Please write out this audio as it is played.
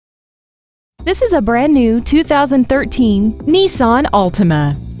This is a brand new 2013 Nissan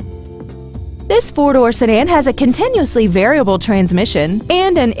Altima. This four-door sedan has a continuously variable transmission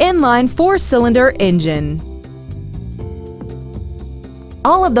and an inline four-cylinder engine.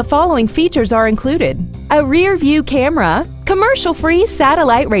 All of the following features are included: a rear-view camera, commercial-free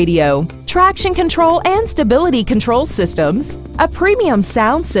satellite radio, traction control and stability control systems, a premium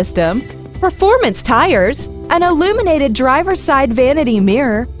sound system, performance tires, an illuminated driver's side vanity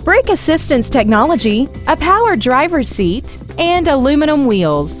mirror, brake assistance technology, a power driver's seat, and aluminum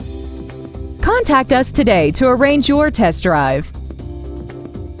wheels. Contact us today to arrange your test drive.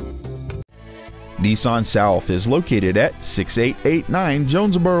 Nissan South is located at 6889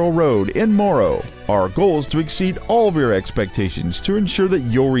 Jonesboro Road in Morrow. Our goal is to exceed all of your expectations to ensure that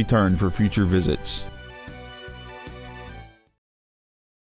you'll return for future visits.